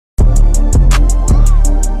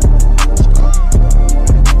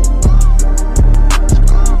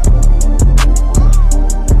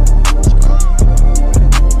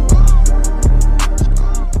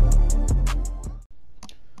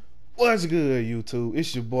What's good, YouTube?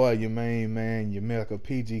 It's your boy, your main man, your America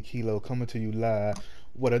PG Kilo, coming to you live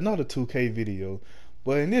with another 2K video.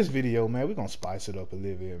 But in this video, man, we're gonna spice it up a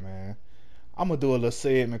little bit, man. I'm gonna do a little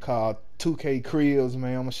segment called 2K Cribs,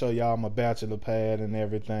 man. I'm gonna show y'all my Bachelor Pad and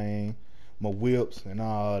everything, my whips and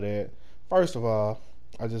all that. First of all,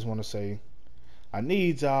 I just wanna say I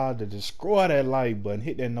need y'all to just scroll that like button,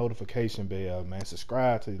 hit that notification bell, man.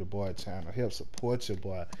 Subscribe to the boy channel, help support your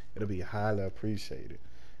boy. It'll be highly appreciated.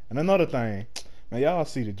 And another thing, man, y'all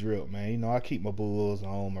see the drip, man. You know, I keep my bulls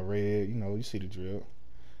on, my red. You know, you see the drip.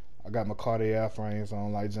 I got my Cartier frames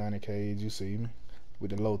on like Johnny Cage. You see me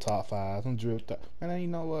with the low top fives. I'm dripped up. Man, you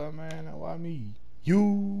know what, man? Why me? You?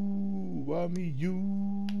 Why me? You?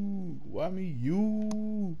 Why me?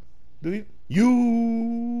 You? Do you?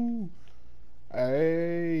 You?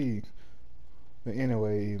 Hey. But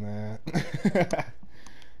anyway, man.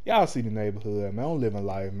 Y'all see the neighborhood, man. I'm living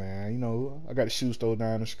life, man. You know, I got the shoe store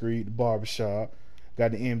down the street, the barber shop, got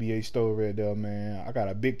the NBA store right there, man. I got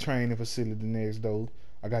a big training facility next door.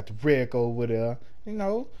 I got the rec over there. You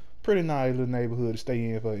know, pretty nice little neighborhood to stay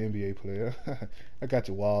in for an NBA player. I got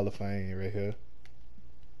your wall of fame right here.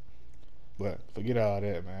 But forget all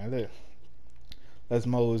that, man. Let's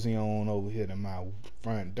mosey on over here to my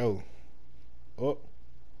front door. Oh,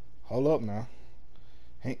 hold up now.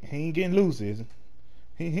 He ain't getting loose, is he?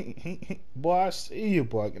 Boy, I see you,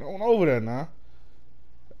 boy. Get on over there now.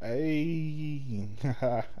 Hey.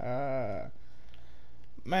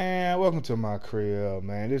 Man, welcome to my crib,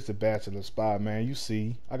 man. This is the bachelor spot, man. You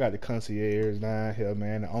see, I got the concierge down here,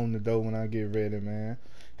 man. On the door when I get ready, man.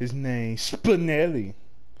 His name's Spinelli.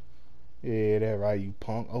 Yeah, that right, you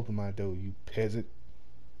punk. Open my door, you peasant.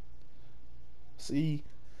 See,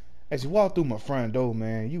 as you walk through my front door,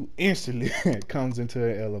 man, you instantly comes into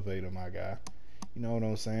an elevator, my guy. You know what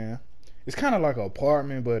I'm saying? It's kind of like an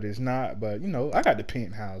apartment, but it's not. But, you know, I got the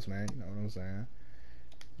penthouse, man. You know what I'm saying?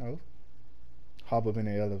 You know, hop up in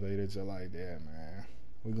the elevator just like that, man.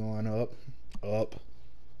 We're going up, up,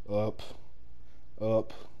 up,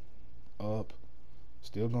 up, up.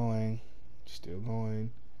 Still going,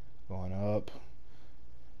 going up.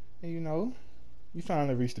 And, you know, we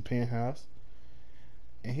finally reached the penthouse.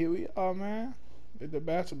 And here we are, man. At the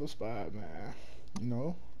bachelor spot, man. You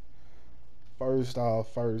know. First,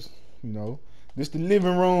 you know, this the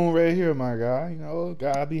living room right here, my guy. You know,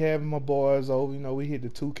 I be having my boys over. You know, we hit the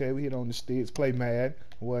 2K, we hit on the sticks, play mad,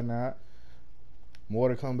 whatnot.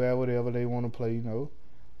 Mortal Kombat, whatever they want to play, you know.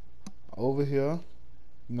 Over here,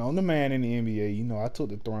 you know, I'm the man in the NBA. You know, I took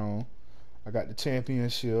the throne. I got the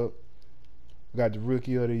championship. I got the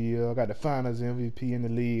Rookie of the Year. I got the Finals MVP and the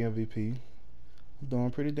League MVP. I'm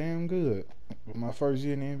doing pretty damn good with my first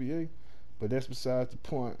year in the NBA. But that's besides the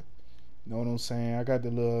point. You know what I'm saying? I got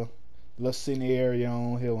the little sitting area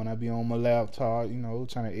on here when I be on my laptop, you know,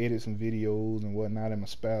 trying to edit some videos and whatnot in my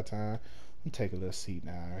spare time. Let me take a little seat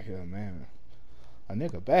down right here, man. A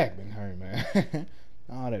nigga back been hurt, man.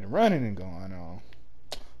 All that running and going on.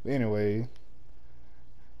 But anyway,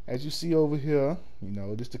 as you see over here, you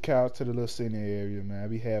know, just the couch to the little sitting area, man. I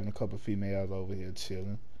be having a couple females over here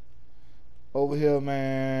chilling. Over here,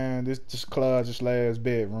 man, this closet last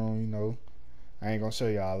bedroom, you know. I ain't gonna show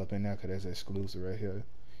y'all up in there because that's exclusive right here. You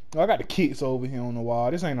know, I got the kits over here on the wall.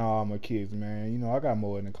 This ain't all my kits, man. You know, I got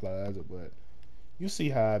more in the closet, but you see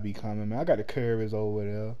how I be coming, man. I got the Currys over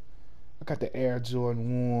there. I got the Air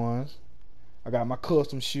Jordan 1s. I got my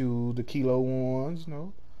custom shoes, the Kilo 1s, you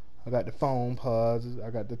know. I got the foam pods. I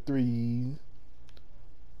got the 3s.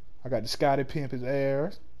 I got the Scottie Pimpin'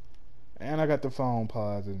 Airs. And I got the foam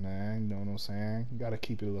pods, man. You know what I'm saying? You gotta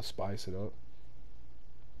keep it a little spice it up.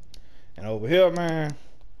 And over here, man,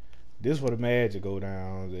 this where the magic go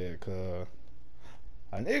down there, cause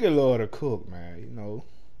a nigga love to cook, man. You know,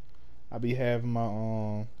 I be having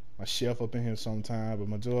my chef up in here sometime, but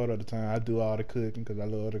majority of the time I do all the cooking cause I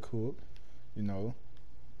love to cook. You know,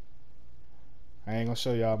 I ain't gonna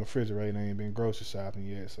show y'all my refrigerator. I ain't been grocery shopping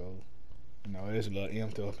yet, so you know it's a little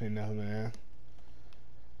empty up in there, man.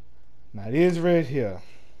 Now this right here,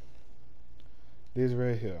 this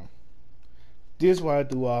where I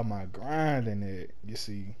do all my grinding at. You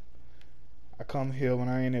see, I come here when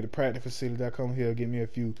I ain't at the practice facility. I come here get me a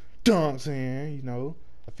few dunks in, you know,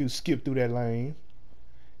 a few skip through that lane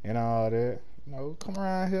and all that. You know, come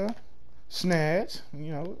around here, snatch.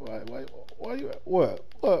 You know, what?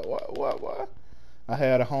 I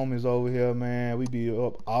had the homies over here, man. We be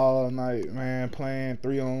up all night, man, playing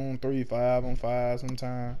 3-on-3, 5-on-5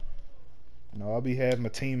 sometimes. You know, I'll be having my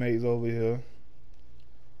teammates over here.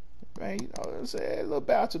 Man, you know what I'm saying? A little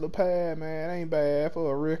bachelor pad, man. Ain't bad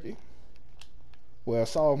for a rookie. Well,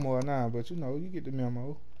 sophomore now, but you know, you get the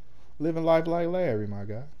memo. Living life like Larry, my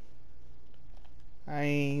guy. I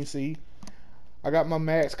ain't see. I got my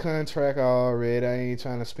max contract already. I ain't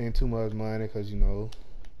trying to spend too much money because, you know,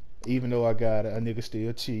 even though I got it, a nigga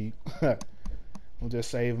still cheap. I'm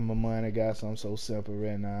just saving my money. Got something so simple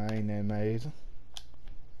right now. Ain't that major.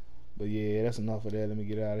 But yeah, that's enough of that. Let me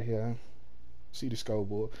get out of here. See the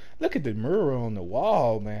scoreboard. Look at the mural on the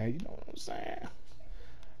wall, man. You know what I'm saying?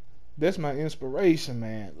 That's my inspiration,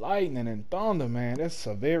 man. Lightning and thunder, man. That's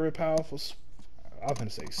a very powerful. I'm gonna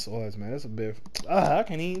say swords, man. That's a bit. I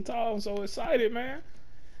can't even talk. I'm so excited, man.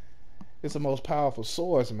 It's the most powerful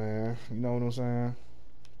swords, man. You know what I'm saying?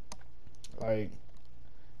 Like,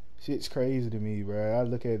 shit's crazy to me, bro. I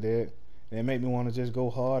look at that and it make me want to just go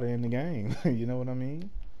harder in the game. You know what I mean?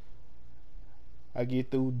 I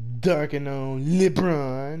get through dunking on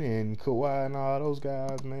LeBron and Kawhi and all those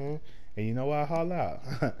guys, man. And you know what I holler out?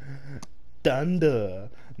 Thunder.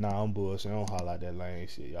 Nah, I'm bullshit. I don't holler out that lame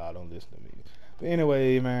shit. Y'all don't listen to me. But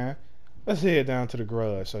anyway, man, let's head down to the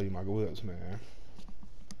garage, show you my whips, man.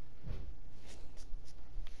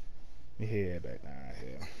 Let me head back down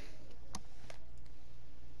here.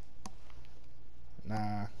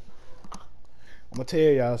 Nah. I'm gonna tell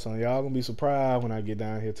y'all something. Y'all gonna be surprised when I get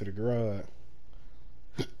down here to the garage.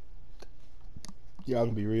 Y'all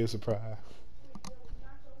gonna be real surprised.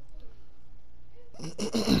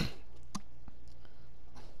 I'm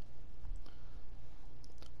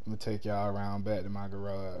gonna take y'all around back to my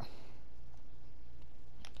garage.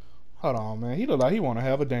 Hold on, man. He look like he wanna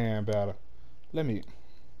have a damn battle. Let me.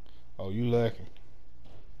 Oh, you lucky.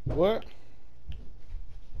 What?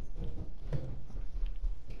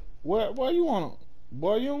 What? Why you wanna?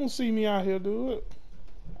 Boy, you don't see me out here do it.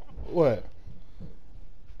 What?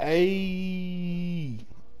 Hey.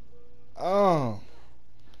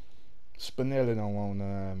 Spinelli don't want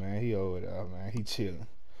none, man. He over there, man. He chilling.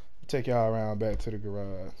 Take y'all around back to the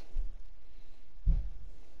garage.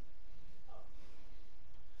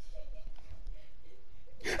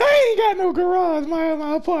 I ain't got no garage.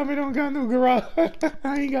 My apartment don't got no garage.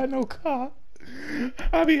 I ain't got no car.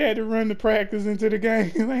 I be had to run the practice into the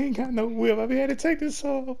game. I ain't got no whip. I be had to take this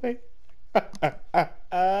away.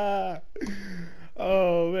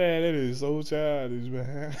 Oh man, that is so childish,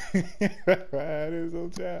 man. That is so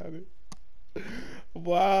childish.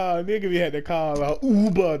 Wow, nigga, we had to call out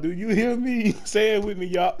Uber. Do you hear me? Say it with me,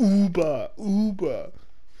 y'all. Uber, Uber.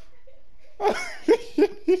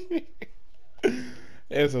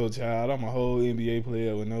 That's so child. I'm a whole NBA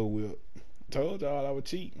player with no whip. Told y'all I was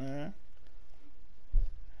cheap, man.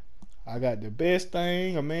 I got the best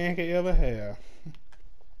thing a man could ever have.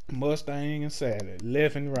 Mustang and Saturn,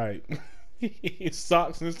 left and right.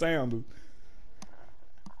 Socks and sandals.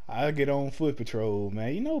 I get on foot patrol,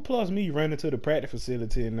 man. You know, plus me running to the practice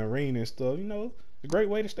facility and the arena and stuff, you know, it's a great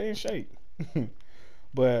way to stay in shape.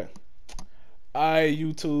 But, alright,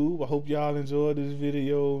 YouTube, I hope y'all enjoyed this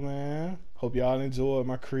video, man. Hope y'all enjoyed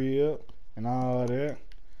my crib and all that.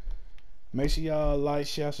 Make sure y'all like,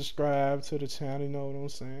 share, subscribe to the channel, you know what I'm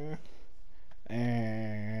saying?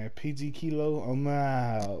 And PG Kilo, I'm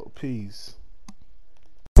out. Peace.